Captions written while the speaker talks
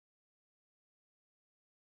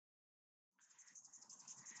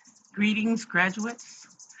Greetings, graduates.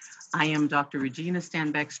 I am Dr. Regina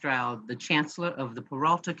Stanback Stroud, the Chancellor of the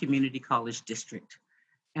Peralta Community College District.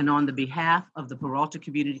 And on the behalf of the Peralta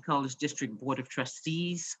Community College District Board of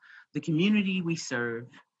Trustees, the community we serve,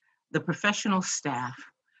 the professional staff,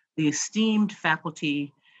 the esteemed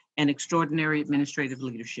faculty, and extraordinary administrative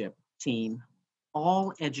leadership team,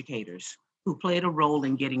 all educators who played a role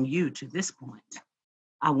in getting you to this point,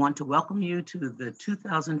 I want to welcome you to the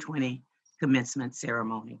 2020 commencement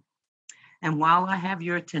ceremony. And while I have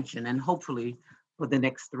your attention, and hopefully for the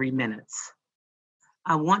next 3 minutes,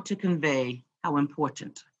 I want to convey how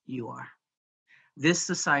important you are. This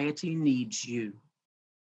society needs you.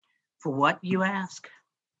 For what, you ask?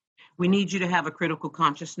 We need you to have a critical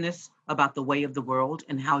consciousness about the way of the world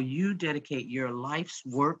and how you dedicate your life's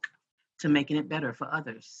work to making it better for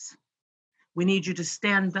others. We need you to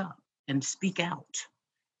stand up and speak out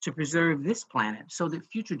to preserve this planet so that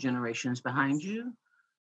future generations behind you,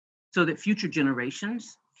 so that future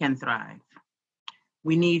generations can thrive.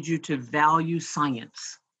 We need you to value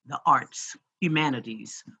science, the arts,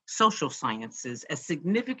 humanities, social sciences as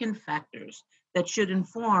significant factors that should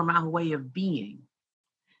inform our way of being.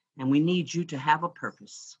 And we need you to have a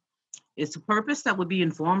purpose. It's a purpose that would be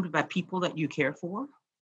informed by people that you care for,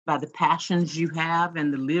 by the passions you have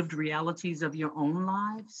and the lived realities of your own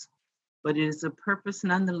lives, but it is a purpose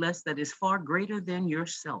nonetheless that is far greater than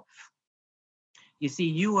yourself. You see,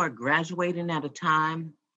 you are graduating at a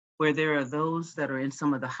time where there are those that are in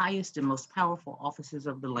some of the highest and most powerful offices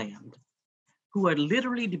of the land who are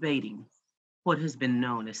literally debating what has been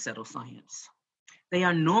known as settled science. They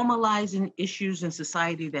are normalizing issues in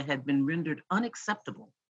society that had been rendered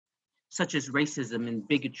unacceptable, such as racism and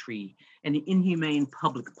bigotry and the inhumane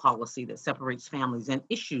public policy that separates families and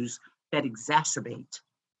issues that exacerbate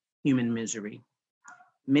human misery.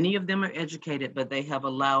 Many of them are educated, but they have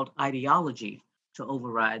allowed ideology to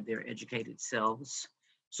override their educated selves.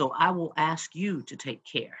 So I will ask you to take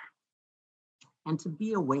care and to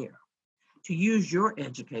be aware, to use your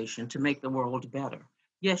education to make the world better.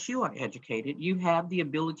 Yes, you are educated. You have the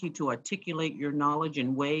ability to articulate your knowledge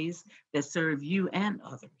in ways that serve you and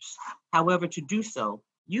others. However, to do so,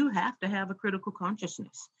 you have to have a critical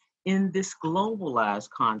consciousness in this globalized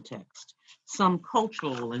context, some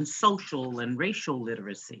cultural and social and racial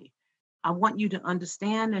literacy. I want you to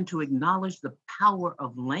understand and to acknowledge the power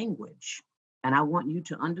of language. And I want you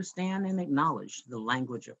to understand and acknowledge the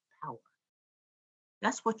language of power.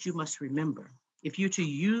 That's what you must remember. If you're to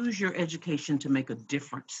use your education to make a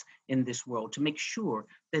difference in this world, to make sure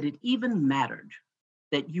that it even mattered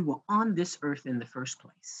that you were on this earth in the first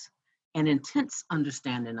place, an intense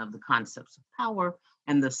understanding of the concepts of power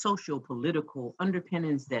and the socio-political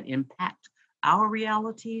underpinnings that impact our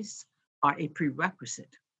realities are a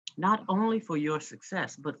prerequisite, not only for your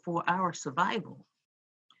success, but for our survival.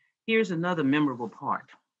 Here's another memorable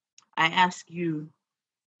part. I ask you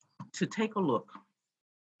to take a look.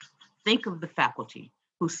 Think of the faculty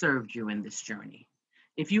who served you in this journey.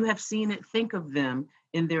 If you have seen it, think of them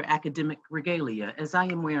in their academic regalia, as I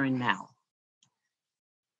am wearing now.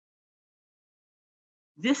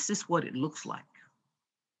 This is what it looks like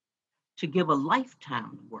to give a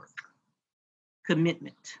lifetime work,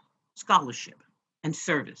 commitment, scholarship, and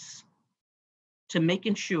service to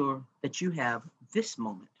making sure that you have this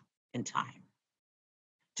moment in time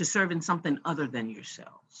to serve in something other than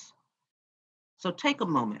yourselves. So take a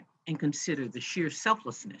moment and consider the sheer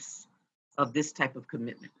selflessness of this type of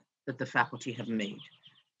commitment that the faculty have made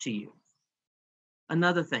to you.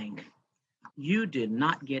 Another thing, you did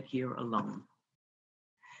not get here alone.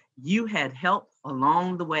 You had help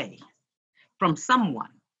along the way from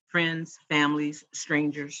someone, friends, families,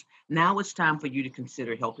 strangers. Now it's time for you to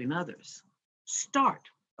consider helping others. Start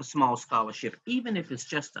a small scholarship, even if it's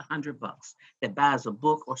just $100 that buys a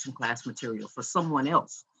book or some class material for someone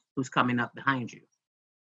else who's coming up behind you.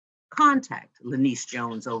 Contact Lanice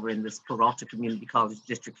Jones over in this Peralta Community College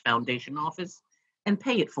District Foundation office and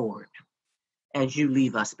pay it forward as you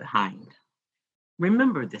leave us behind.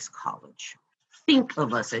 Remember this college. Think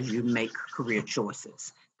of us as you make career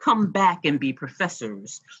choices. Come back and be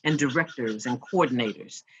professors and directors and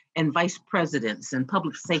coordinators and vice presidents and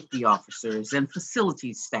public safety officers and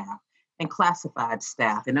facilities staff and classified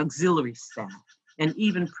staff and auxiliary staff and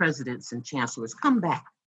even presidents and chancellors. Come back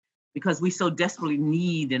because we so desperately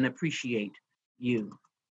need and appreciate you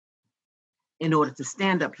in order to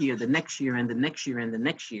stand up here the next year and the next year and the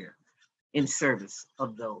next year in service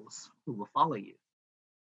of those who will follow you.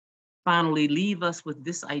 Finally, leave us with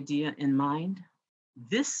this idea in mind.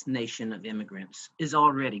 This nation of immigrants is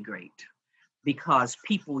already great because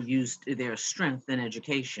people used their strength and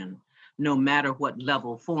education, no matter what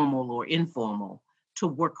level, formal or informal, to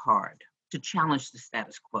work hard, to challenge the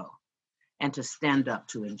status quo, and to stand up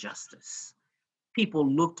to injustice.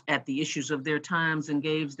 People looked at the issues of their times and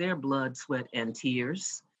gave their blood, sweat, and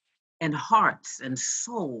tears, and hearts and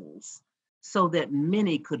souls, so that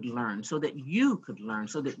many could learn, so that you could learn,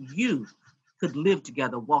 so that you could live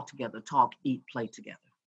together, walk together, talk, eat, play together.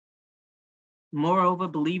 Moreover,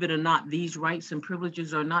 believe it or not, these rights and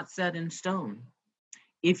privileges are not set in stone.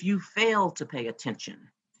 If you fail to pay attention,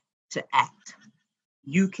 to act,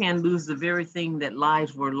 you can lose the very thing that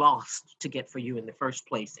lives were lost to get for you in the first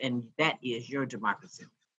place, and that is your democracy,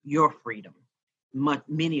 your freedom.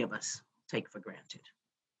 Many of us take for granted.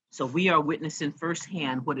 So we are witnessing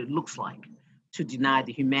firsthand what it looks like to deny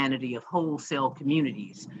the humanity of wholesale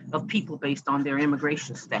communities of people based on their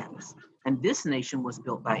immigration status. And this nation was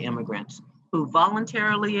built by immigrants who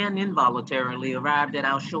voluntarily and involuntarily arrived at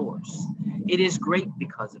our shores. It is great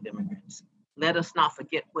because of immigrants. Let us not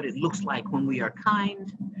forget what it looks like when we are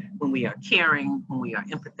kind, when we are caring, when we are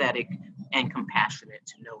empathetic and compassionate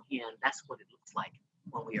to no end. That's what it looks like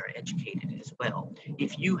when we are educated as well.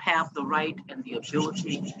 If you have the right and the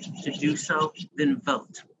ability to do so, then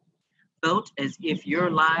vote. Vote as if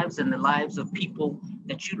your lives and the lives of people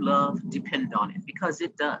that you love depend on it, because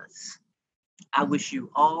it does. I wish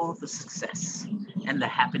you all the success and the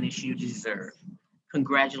happiness you deserve.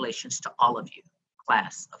 Congratulations to all of you,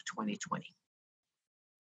 class of 2020.